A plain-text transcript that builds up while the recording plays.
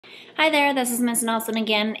Hi there, this is Miss Nelson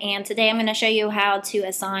again, and today I'm going to show you how to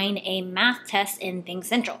assign a math test in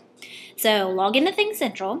ThinkCentral. So log into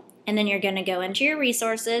ThinkCentral, and then you're going to go into your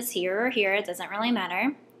resources here or here, it doesn't really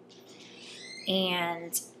matter.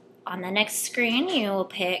 And on the next screen, you will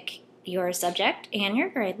pick your subject and your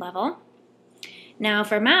grade level. Now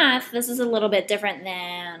for math, this is a little bit different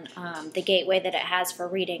than the gateway that it has for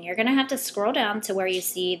reading. You're going to have to scroll down to where you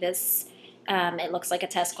see this. It looks like a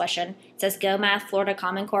test question. It says Go Math Florida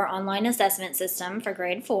Common Core Online Assessment System for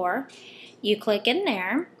grade 4. You click in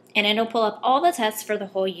there, and it'll pull up all the tests for the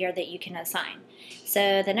whole year that you can assign.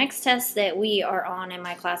 So the next test that we are on in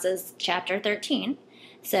my class is Chapter 13.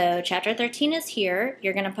 So Chapter 13 is here.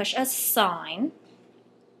 You're going to push Assign.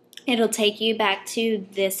 It'll take you back to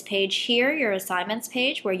this page here, your assignments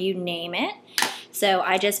page, where you name it. So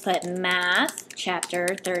I just put Math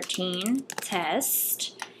Chapter 13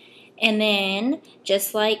 Test. And then,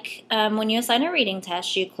 just like when you assign a reading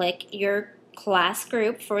test, you click your class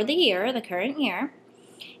group for the year, the current year,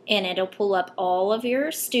 and it'll pull up all of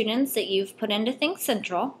your students that you've put into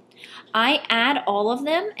ThinkCentral. I add all of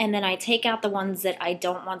them, and then I take out the ones that I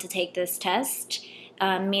don't want to take this test,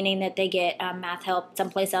 meaning that they get math help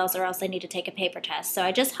someplace else or else they need to take a paper test. So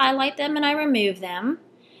I just highlight them and I remove them.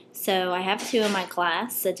 So I have 2 in my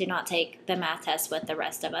class that do not take the math test with the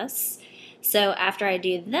rest of us. So after I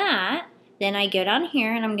do that, then I go down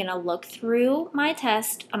here and I'm going to look through my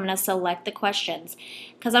test. I'm going to select the questions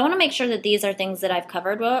because I want to make sure that these are things that I've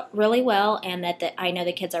covered really well and that I know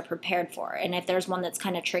the kids are prepared for. And if there's one that's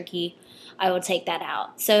kind of tricky, I will take that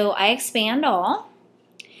out. So I expand all,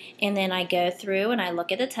 and then I go through and I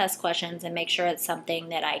look at the test questions and make sure it's something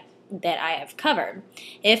that I have covered.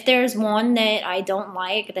 If there's one that I don't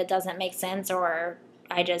like, that doesn't make sense, or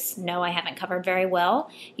I just know I haven't covered very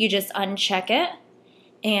well, you just uncheck it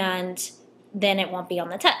and then it won't be on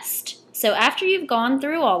the test. So after you've gone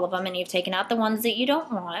through all of them and you've taken out the ones that you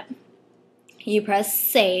don't want, you press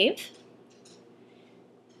save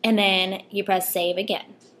and then you press save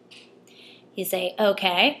again. You say,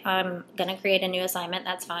 okay, I'm going to create a new assignment,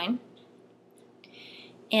 that's fine.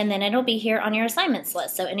 And then it'll be here on your assignments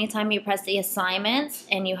list. So anytime you press the assignments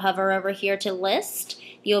and you hover over here to list,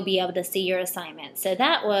 you'll be able to see your assignment. So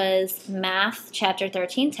that was Math Chapter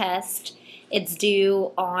 13 test. It's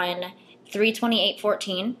due on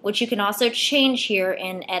 3/28/14, which you can also change here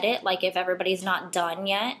in edit. Like if everybody's not done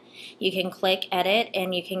yet, you can click edit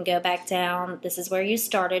and you can go back down. This is where you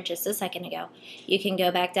started just a second ago. You can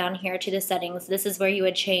go back down here to the settings. This is where you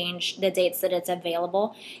would change the dates that it's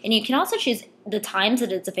available. And you can also choose the times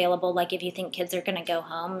that it's available. Like if you think kids are going to go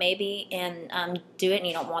home maybe and do it and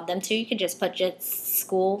you don't want them to, you can just put just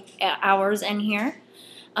school hours in here.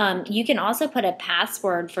 You can also put a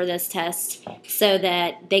password for this test so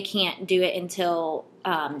that they can't do it until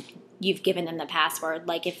you've given them the password.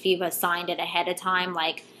 Like if you've assigned it ahead of time,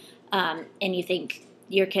 and you think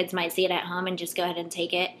your kids might see it at home and just go ahead and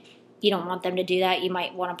take it, you don't want them to do that. You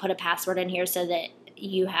might want to put a password in here so that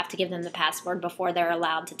you have to give them the password before they're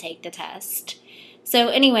allowed to take the test. So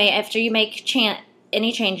anyway, after you make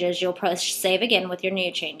any changes, you'll push save again with your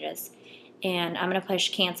new changes. And I'm going to push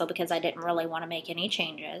cancel because I didn't really want to make any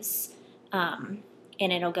changes. And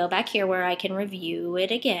it'll go back here where I can review it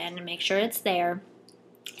again and make sure it's there.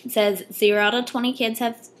 It says 0 out of 20 kids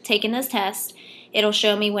have taken this test. It'll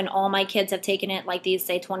show me when all my kids have taken it, like these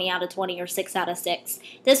say 20 out of 20 or 6 out of 6.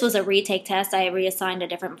 This was a retake test. I reassigned a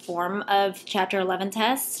different form of Chapter 11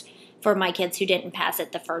 test for my kids who didn't pass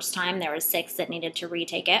it the first time. There were 6 that needed to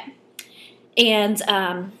retake it.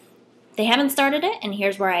 And they haven't started it, and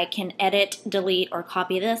here's where I can edit, delete, or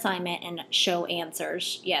copy the assignment and show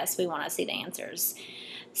answers. Yes, we want to see the answers.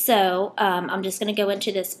 So I'm just going to go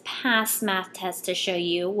into this past math test to show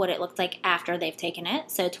you what it looked like after they've taken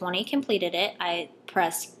it. So 20 completed it. I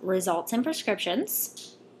pressed results and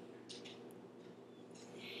prescriptions.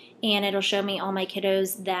 And it'll show me all my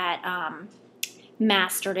kiddos that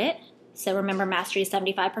mastered it. So remember, mastery is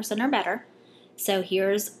 75% or better. So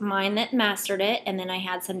here's mine that mastered it, and then I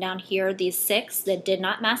had some down here, these 6 that did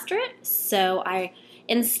not master it. So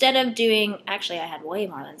instead of doing, actually I had way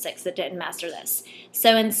more than 6 that didn't master this.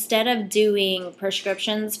 So instead of doing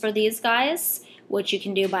prescriptions for these guys, which you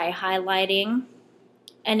can do by highlighting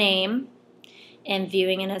a name and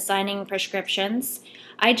viewing and assigning prescriptions,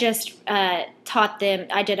 I just taught them,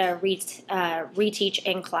 I did a reteach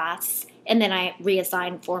in class, and then I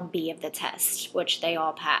reassigned Form B of the test, which they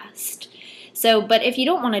all passed. So, but if you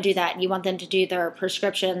don't want to do that and you want them to do their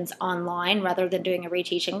prescriptions online rather than doing a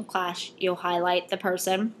reteaching class, you'll highlight the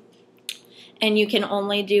person and you can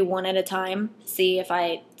only do one at a time. See, if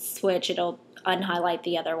I switch, it'll unhighlight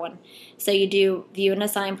the other one. So you do view and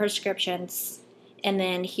assign prescriptions, And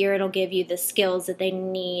then here it'll give you the skills that they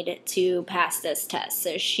need to pass this test.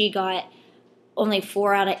 So she got only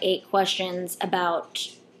 4 out of 8 questions about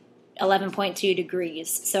 11.2 degrees.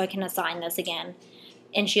 So I can assign this again.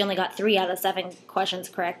 And she only got 3 out of 7 questions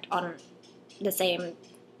correct on the same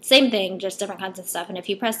thing, just different kinds of stuff. And if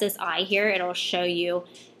you press this I here, it'll show you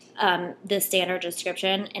the standard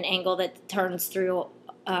description, an angle that turns through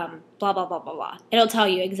blah, blah, blah, blah, blah. It'll tell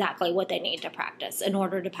you exactly what they need to practice in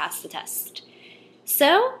order to pass the test.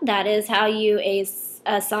 So that is how you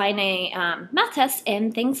assign a math test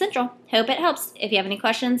in Things Central. Hope it helps. If you have any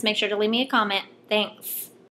questions, make sure to leave me a comment. Thanks.